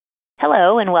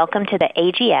Hello, and welcome to the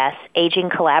AGS,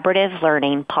 Aging Collaborative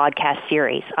Learning podcast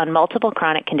series on multiple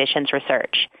chronic conditions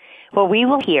research, where we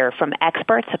will hear from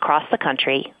experts across the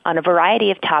country on a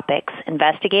variety of topics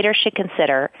investigators should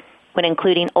consider when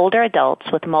including older adults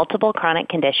with multiple chronic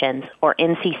conditions, or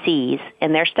MCCs,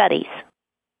 in their studies.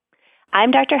 I'm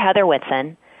Dr. Heather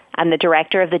Whitson. I'm the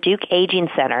director of the Duke Aging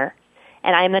Center,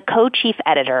 and I am the co-chief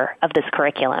editor of this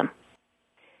curriculum.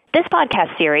 This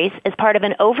podcast series is part of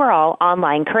an overall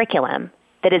online curriculum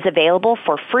that is available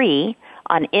for free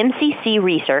on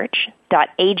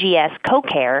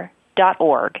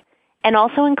mccresearch.agscocare.org and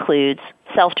also includes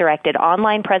self-directed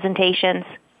online presentations,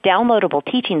 downloadable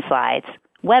teaching slides,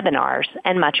 webinars,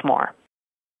 and much more.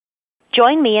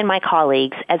 Join me and my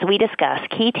colleagues as we discuss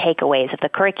key takeaways of the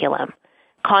curriculum,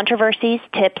 controversies,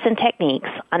 tips, and techniques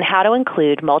on how to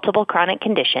include multiple chronic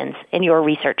conditions in your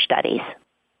research studies.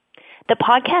 The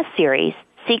podcast series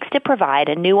seeks to provide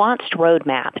a nuanced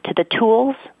roadmap to the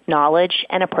tools, knowledge,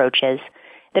 and approaches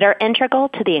that are integral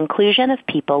to the inclusion of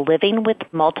people living with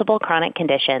multiple chronic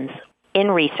conditions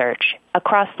in research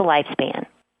across the lifespan.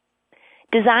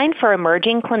 Designed for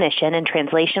emerging clinician and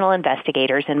translational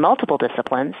investigators in multiple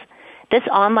disciplines, this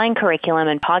online curriculum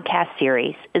and podcast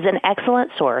series is an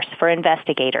excellent source for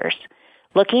investigators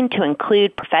looking to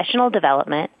include professional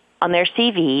development on their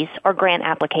CVs or grant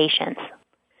applications.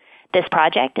 This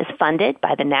project is funded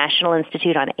by the National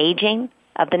Institute on Aging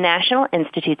of the National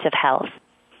Institutes of Health.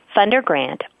 Funder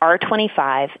grant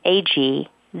R25AG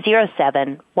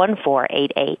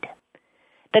 071488.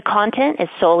 The content is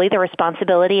solely the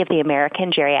responsibility of the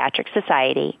American Geriatric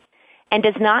Society and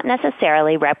does not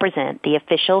necessarily represent the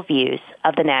official views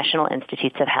of the National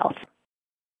Institutes of Health.